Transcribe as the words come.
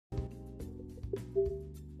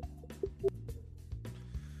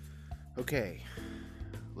Okay,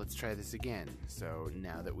 let's try this again. So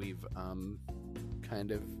now that we've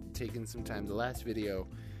kind of taken some time, the last video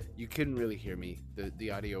you couldn't really hear me.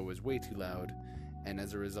 The audio was way too loud, and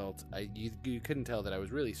as a result you couldn't tell that I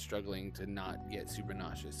was really struggling to not get super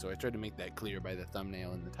nauseous. So I tried to make that clear by the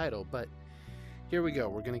thumbnail and the title, but here we go.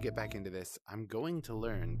 We're gonna get back into this. I'm going to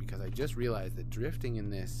learn, because I just realized that drifting in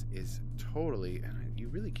this is totally, and you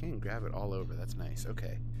really can grab it all over. That's nice.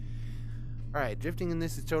 Okay. Alright, drifting in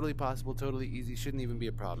this is totally possible, totally easy, shouldn't even be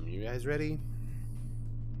a problem. You guys ready?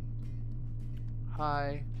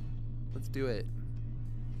 Hi. Let's do it.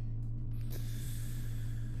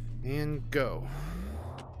 And go.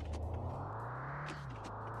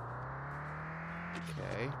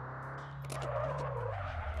 Okay.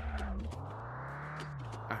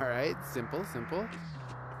 Alright, simple, simple.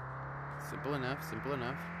 Simple enough, simple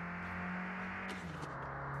enough.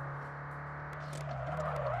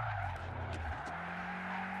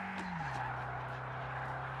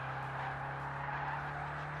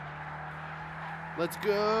 Let's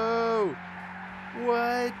go!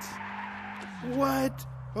 What? What?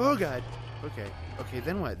 Oh god. Okay. Okay,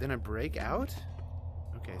 then what? Then I break out?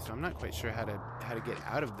 Okay, so I'm not quite sure how to get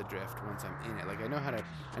out of the drift once I'm in it. Like, I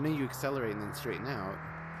know you accelerate and then straighten out.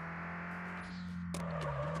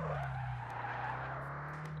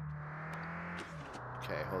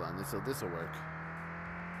 Okay, hold on. This'll work.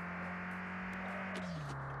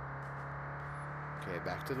 Okay,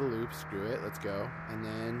 back to the loop. Screw it. Let's go. And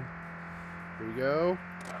then here we go.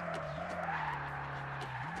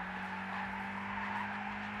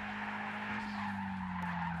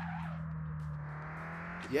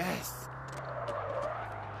 Yes.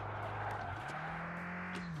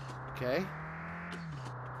 Okay.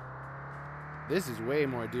 This is way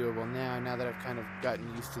more doable now that I've kind of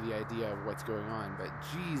gotten used to the idea of what's going on. But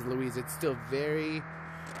geez Louise, it's still very,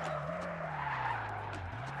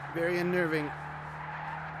 very unnerving.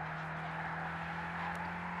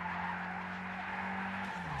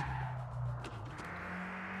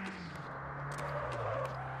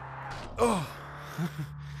 Oh.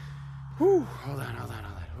 Whew. Hold on.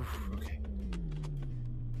 Whew. Okay.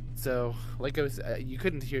 So, like I was, you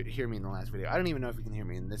couldn't hear me in the last video. I don't even know if you can hear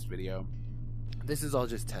me in this video. This is all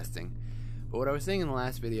just testing. But what I was saying in the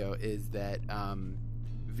last video is that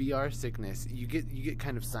VR sickness, you get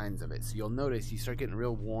kind of signs of it. So you'll notice you start getting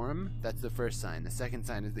real warm. That's the first sign. The second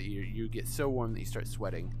sign is that you get so warm that you start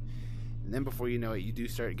sweating. And then before you know it, you do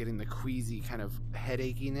start getting the queasy kind of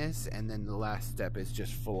headachiness, and then the last step is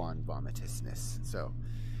just full-on vomitousness. So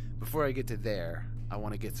before I get to there, I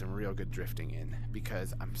want to get some real good drifting in,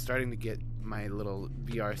 because I'm starting to get my little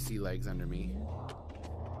VR sea legs under me,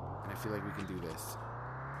 and I feel like we can do this.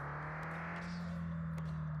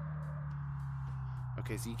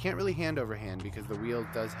 Okay, so you can't really hand over hand because the wheel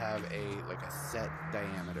does have a set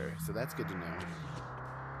diameter, so that's good to know.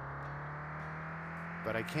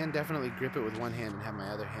 But I can definitely grip it with one hand and have my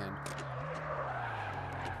other hand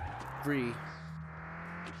free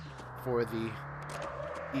for the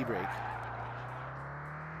e-brake.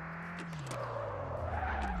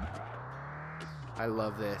 I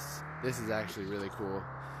love this. This is actually really cool.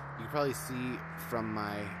 You can probably see from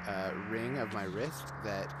my ring of my wrist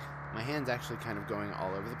that my hand's actually kind of going all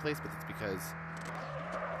over the place, but it's because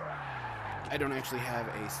I don't actually have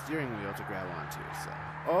a steering wheel to grab onto. So,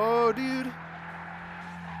 oh, dude.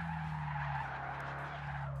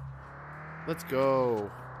 Let's go.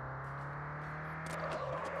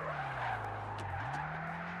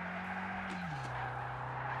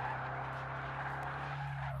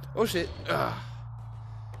 Oh shit. Ugh.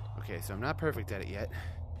 Okay, so I'm not perfect at it yet,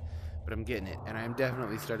 but I'm getting it, and I'm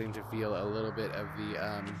definitely starting to feel a little bit of the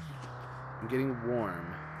I'm getting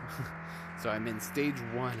warm. So I'm in stage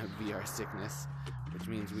 1 of VR sickness, which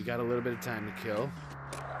means we got a little bit of time to kill.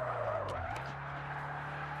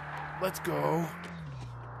 Let's go.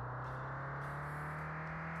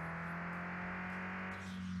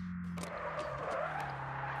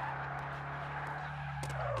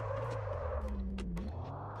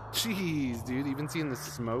 Jeez, dude, even seeing the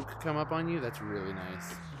smoke come up on you, that's really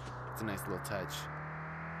nice. It's a nice little touch.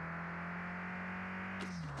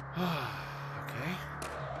 Okay.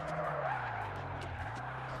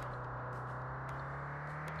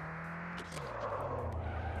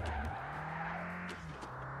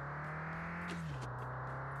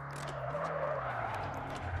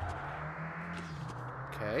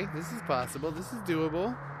 Okay, this is possible. This is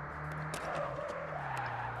doable.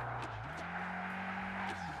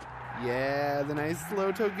 Yeah, the nice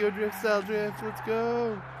slow Tokyo Drift style drift. Let's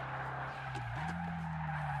go.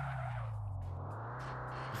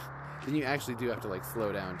 then you actually do have to like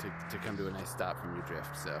slow down to come to a nice stop from your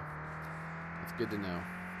drift. So it's good to know.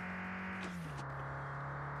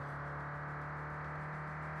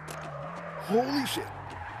 Holy shit!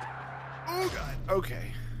 Oh god.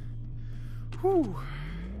 Okay. Whew.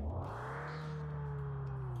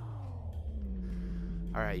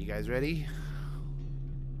 All right, you guys ready?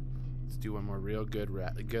 Let's do one more real good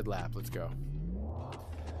lap. Let's go.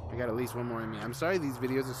 I got at least one more in me. I'm sorry these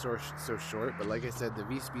videos are so short, but like I said, the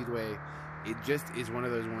Vspeedway, it just is one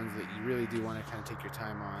of those ones that you really do want to kind of take your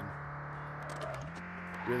time on.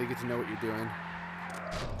 Really get to know what you're doing.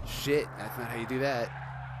 Shit, that's not how you do that.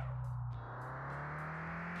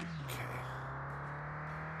 Okay.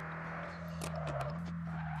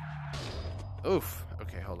 Oof.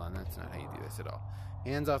 Okay, hold on. That's not how you do this at all.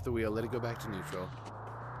 Hands off the wheel. Let it go back to neutral.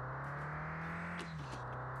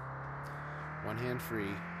 One hand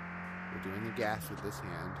free. We're doing the gas with this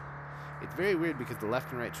hand. It's very weird because the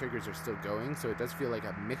left and right triggers are still going, so it does feel like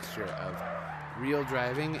a mixture of real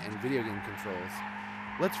driving and video game controls.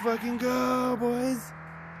 Let's fucking go, boys!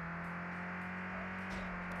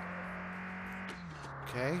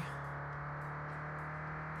 Okay.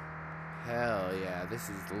 Hell yeah, this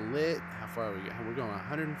is lit. How far are we going? We're going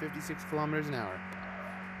 156 kilometers an hour.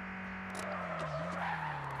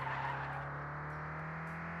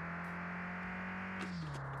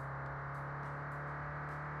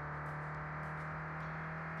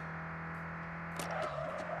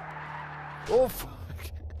 Oh, fuck.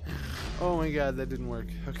 Oh my god, that didn't work.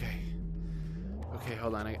 Okay. Okay,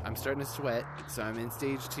 hold on. I'm starting to sweat, so I'm in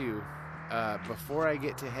stage 2. Before I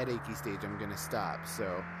get to headachy stage, I'm going to stop.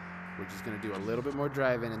 So we're just going to do a little bit more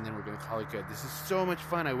driving, and then we're going to call it good. This is so much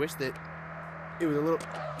fun. I wish that it was a little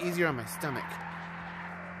easier on my stomach.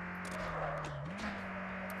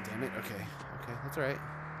 Damn it. Okay. Okay, that's all right.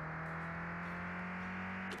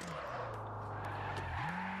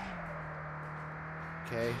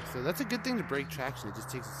 Okay, so that's a good thing to break traction. It just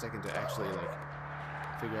takes a second to actually, like,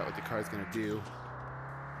 figure out what the car's going to do.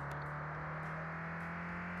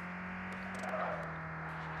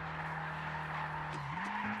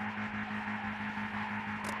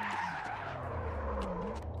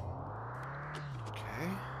 Okay.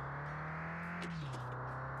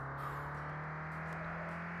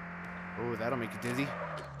 Oh, that'll make you dizzy.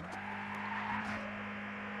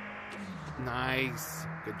 Nice.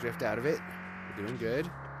 Good drift out of it. We're doing good.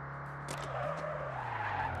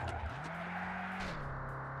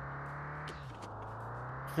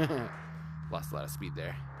 Lost a lot of speed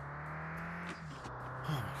there. Oh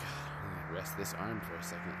my god. I'm gonna rest this arm for a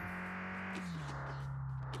second.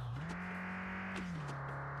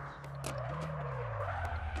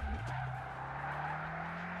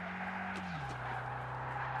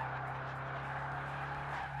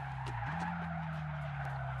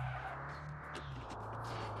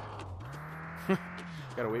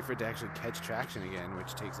 Gotta wait for it to actually catch traction again,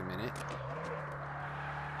 which takes a minute.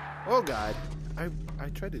 Oh god. I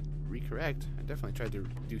tried to recorrect. I definitely tried to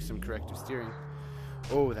do some corrective steering.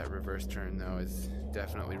 Oh, that reverse turn though is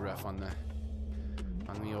definitely rough on the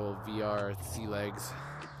old VR sea legs.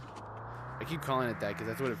 I keep calling it that because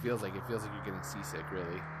that's what it feels like. It feels like you're getting seasick,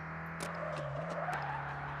 really.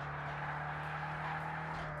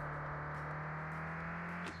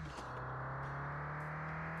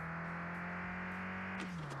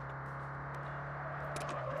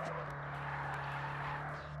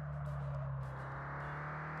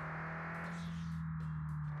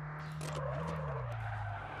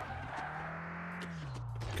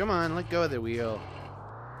 Come on, let go of the wheel.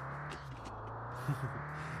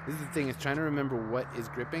 This is the thing, is trying to remember what is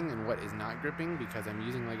gripping and what is not gripping, because I'm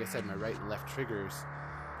using, like I said, my right and left triggers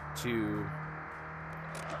to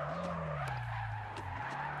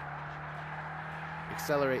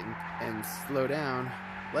accelerate and slow down.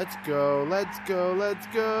 Let's go, let's go, let's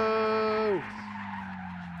go!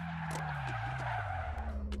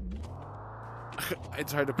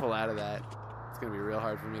 It's hard to pull out of that. It's gonna be real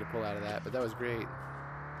hard for me to pull out of that, but that was great.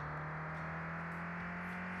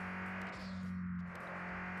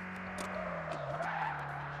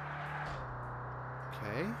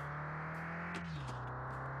 Okay.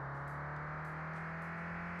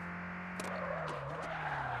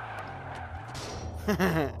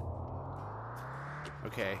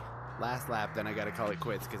 Okay, last lap, then I gotta call it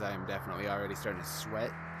quits because I am definitely already starting to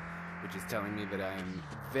sweat, which is telling me that I am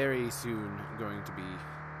very soon going to be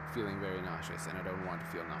feeling very nauseous, and I don't want to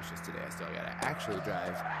feel nauseous today. I still gotta actually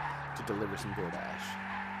drive to deliver some DoorDash.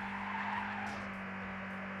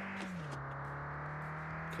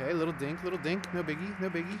 Okay, little dink, no biggie, no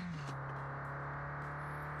biggie.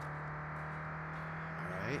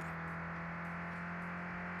 Alright.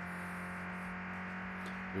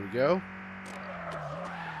 Here we go.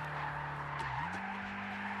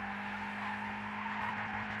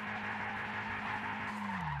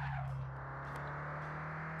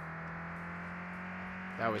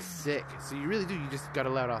 That was sick. So you really do, you just gotta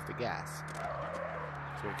let off the gas.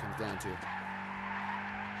 That's what it comes down to.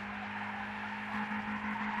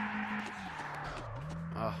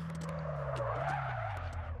 Oh.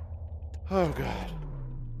 Oh god.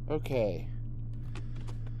 Okay.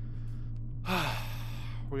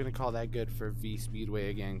 We're gonna call that good for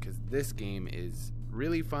Vspeedway again, because this game is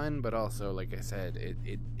really fun, but also, like I said,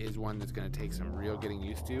 it is one that's gonna take some real getting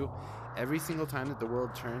used to. Every single time that the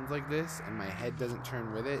world turns like this and my head doesn't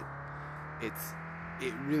turn with it,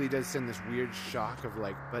 it really does send this weird shock of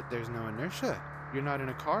like, but there's no inertia. You're not in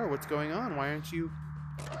a car. What's going on? Why aren't you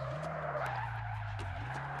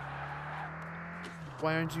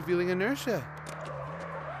feeling inertia?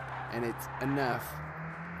 And it's enough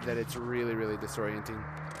that it's really, really disorienting.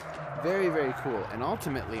 Very, very cool. And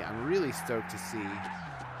ultimately, I'm really stoked to see.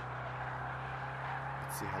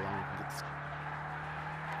 Let's see how long we can get this.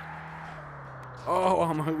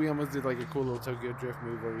 Oh, we almost did like a cool little Tokyo Drift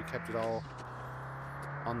move where we kept it all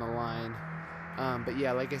on the line. But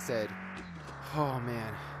yeah, like I said, oh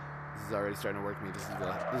man, this is already starting to work me. This is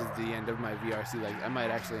the end of my VRC. Like, I might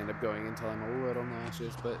actually end up going until I'm a little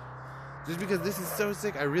nauseous, but just because this is so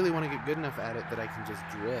sick, I really want to get good enough at it that I can just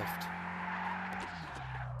drift.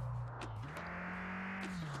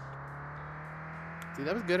 See,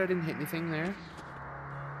 that was good. I didn't hit anything there.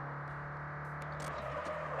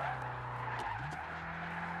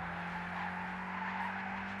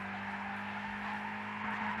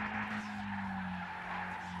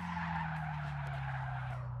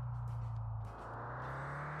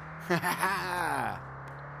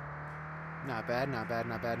 Not bad, not bad,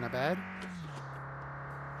 not bad, not bad.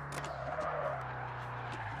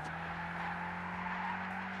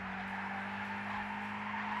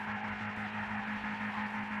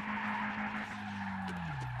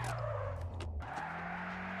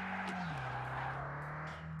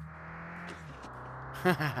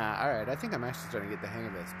 Alright, I think I'm actually starting to get the hang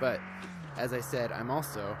of this, but as I said, I'm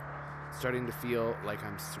also starting to feel like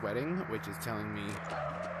I'm sweating, which is telling me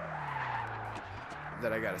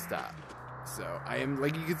that I gotta stop. So I am,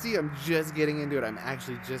 like you can see, I'm just getting into it. I'm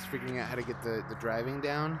actually just figuring out how to get the driving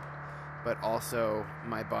down, but also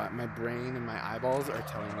my brain and my eyeballs are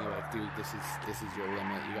telling me like, dude, this is your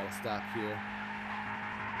limit. You gotta stop here.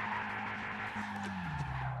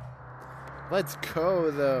 Let's go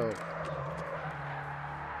though.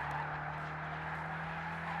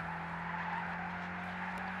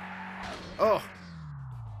 Oh.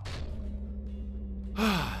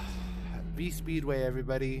 Vspeedway,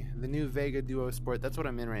 everybody. The new Vega Duo Sport. That's what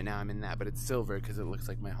I'm in right now. I'm in that, but it's silver because it looks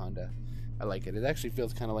like my Honda. I like it. It actually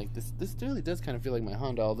feels kind of like this. This really does kind of feel like my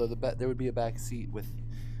Honda, although there would be a back seat with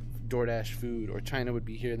DoorDash food, or China would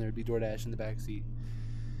be here and there would be DoorDash in the back seat.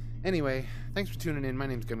 Anyway, thanks for tuning in. My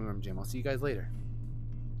name's gummywormjim. I'll see you guys later.